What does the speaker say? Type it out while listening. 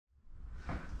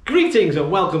Greetings and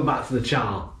welcome back to the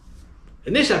channel.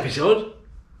 In this episode,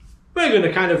 we're going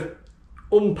to kind of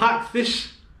unpack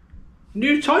this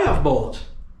new toy I've bought.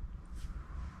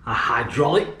 A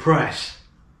hydraulic press.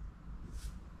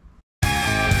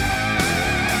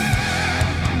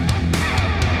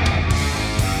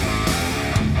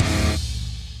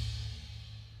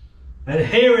 And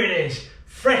here it is,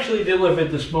 freshly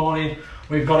delivered this morning.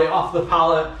 We've got it off the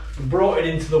pallet and brought it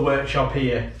into the workshop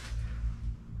here.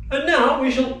 And now we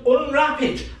shall unwrap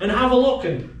it and have a look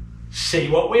and see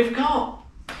what we've got.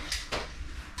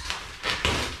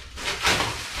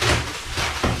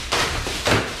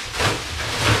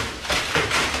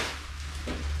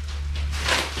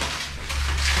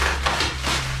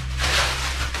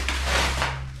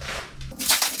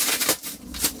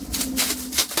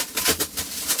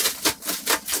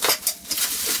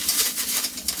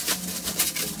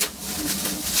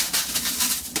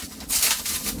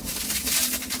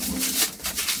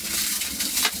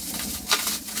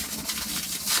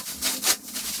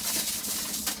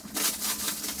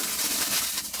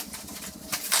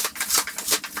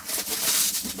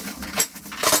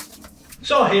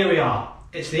 So here we are,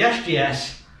 it's the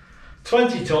SGS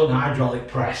 20-ton hydraulic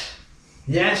press.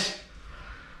 Yes,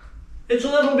 it's a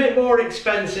little bit more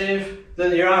expensive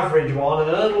than your average one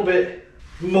and a little bit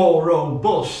more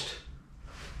robust,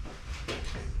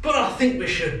 but I think we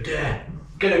should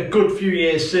get a good few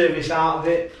years service out of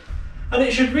it, and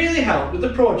it should really help with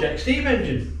the project steam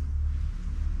engine,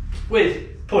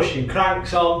 with pushing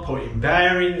cranks on, putting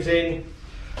bearings in,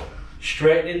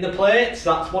 straightening the plates.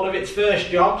 That's one of its first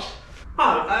jobs.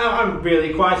 I'm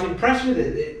really quite impressed with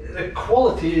it. The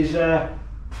quality is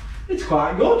it's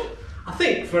quite good. I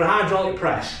think for a hydraulic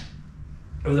press,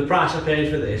 of the price I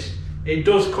paid for this, it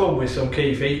does come with some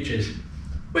key features,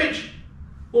 which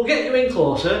we'll get you in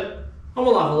closer and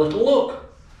we'll have a little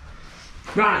look.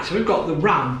 Right, so we've got the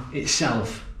ram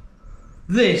itself.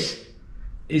 This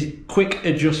is quick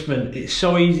adjustment. It's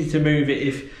so easy to move it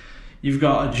if you've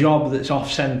got a job that's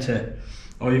off centre,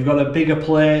 or you've got a bigger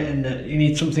plate and you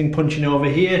need something punching over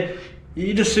here.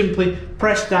 You just simply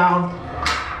press down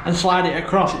and slide it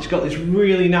across. It's got this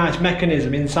really nice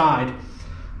mechanism inside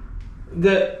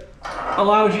that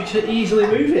allows you to easily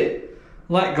move it.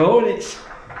 Let go and it's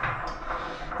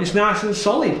nice and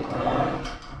solid.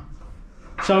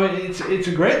 So it's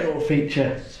a great little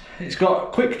feature. It's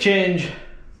got quick change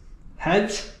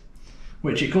heads,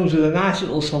 which it comes with a nice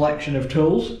little selection of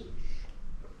tools.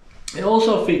 It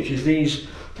also features these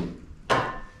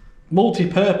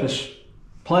multi-purpose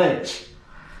plates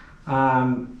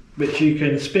which you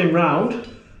can spin round,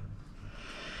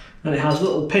 and it has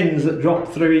little pins that drop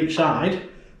through each side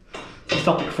to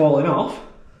stop it falling off.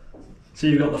 So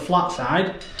you've got the flat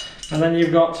side and then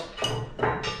you've got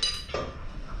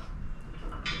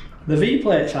the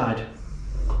V-plate side.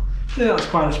 I think that's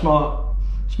quite a smart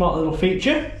little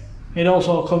feature. It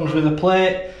also comes with a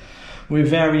plate with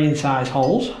varying size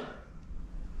holes.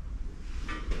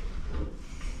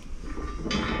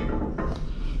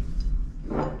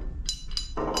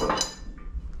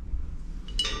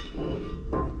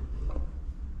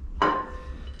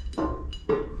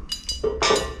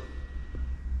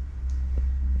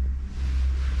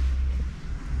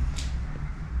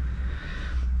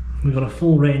 We've got a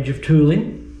full range of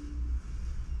tooling.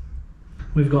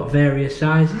 We've got various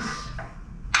sizes,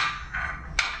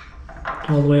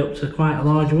 all the way up to quite a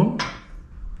large one.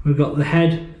 We've got the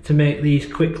head to make these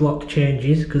quick lock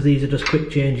changes, because these are just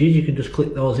quick changes. You can just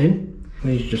click those in.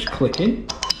 These just click in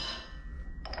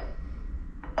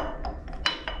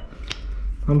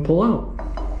and pull out.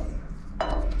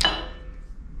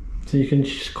 So you can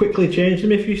just quickly change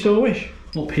them if you so wish.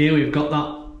 Up here we've got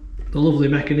the lovely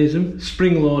mechanism,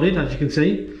 spring loaded, as you can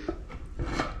see,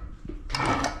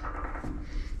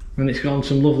 and it's got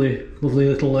some lovely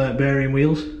little bearing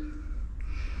wheels.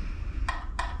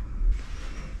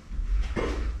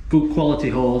 Good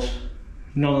quality hose,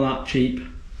 none of that cheap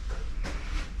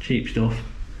stuff.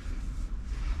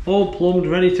 All plumbed,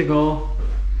 ready to go.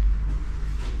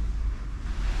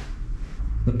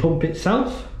 The pump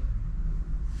itself,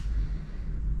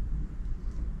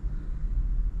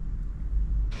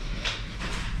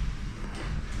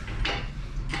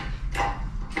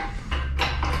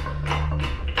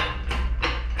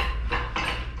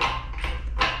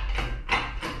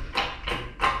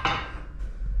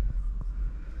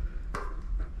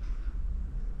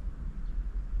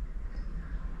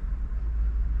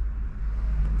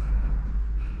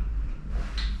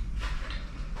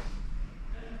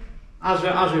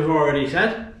 as we've already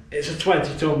said, it's a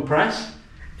 20-ton press.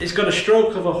 It's got a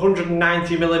stroke of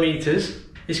 190 millimeters.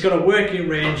 It's got a working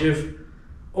range of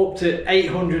up to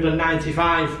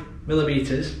 895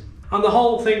 millimeters, and the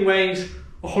whole thing weighs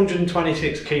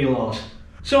 126 kilos.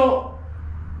 So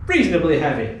reasonably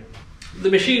heavy. The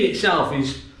machine itself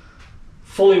is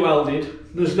fully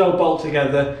welded. There's no bolt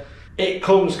together. It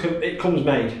comes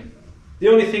made. The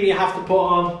only thing you have to put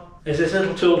on is this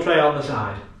little tool tray on the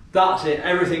side. That's it.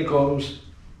 Everything comes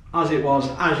as it was,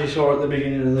 as you saw at the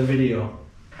beginning of the video.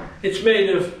 It's made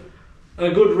of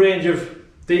a good range of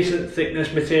decent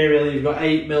thickness material. You've got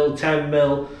 8mm,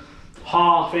 10mm,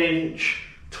 ½ inch,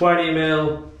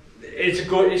 20mm. It's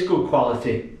good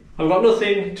quality. I've got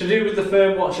nothing to do with the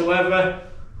firm whatsoever.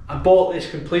 I bought this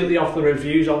completely off the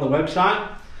reviews on the website.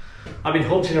 I've been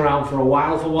hunting around for a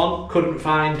while for one, couldn't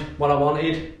find what I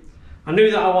wanted. I knew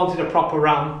that I wanted a proper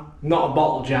ram, not a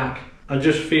bottle jack. I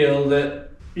just feel that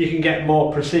you can get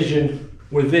more precision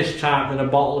with this type than a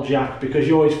bottle jack, because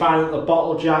you always find that the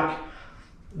bottle jack,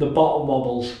 the bottom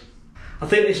wobbles. I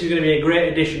think this is going to be a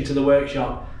great addition to the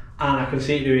workshop, and I can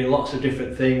see it doing lots of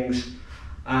different things,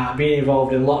 being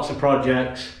involved in lots of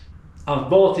projects. I've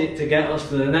bought it to get us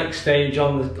to the next stage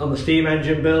on the steam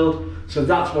engine build, so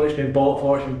that's what it's been bought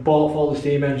for. It's been bought for the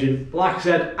steam engine. But like I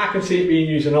said, I can see it being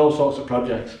used in all sorts of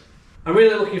projects. I'm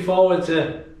really looking forward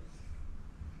to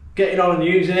getting on and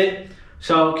using it,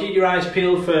 so keep your eyes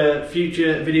peeled for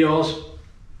future videos.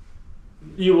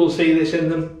 You will see this in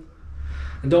them.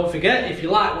 And don't forget, if you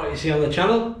like what you see on the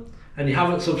channel and you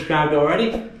haven't subscribed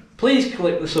already, please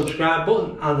click the subscribe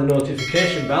button and the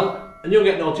notification bell, and you'll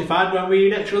get notified when we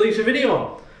next release a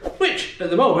video, which at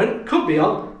the moment could be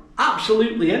on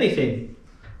absolutely anything.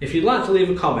 If you'd like to leave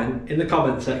a comment in the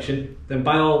comment section, then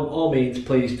by all means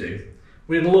please do.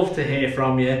 We'd love to hear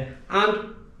from you,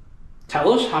 and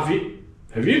tell us, have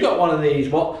you got one of these?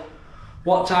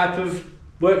 What type of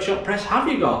workshop press have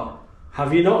you got?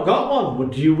 Have you not got one?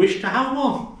 Would you wish to have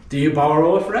one? Do you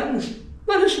borrow a friend's?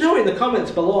 Let us know in the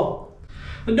comments below.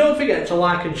 And don't forget to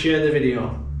like and share the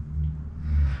video.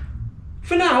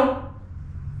 For now,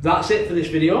 that's it for this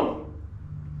video.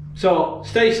 So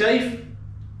stay safe,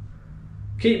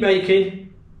 keep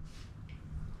making,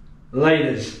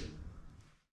 laters.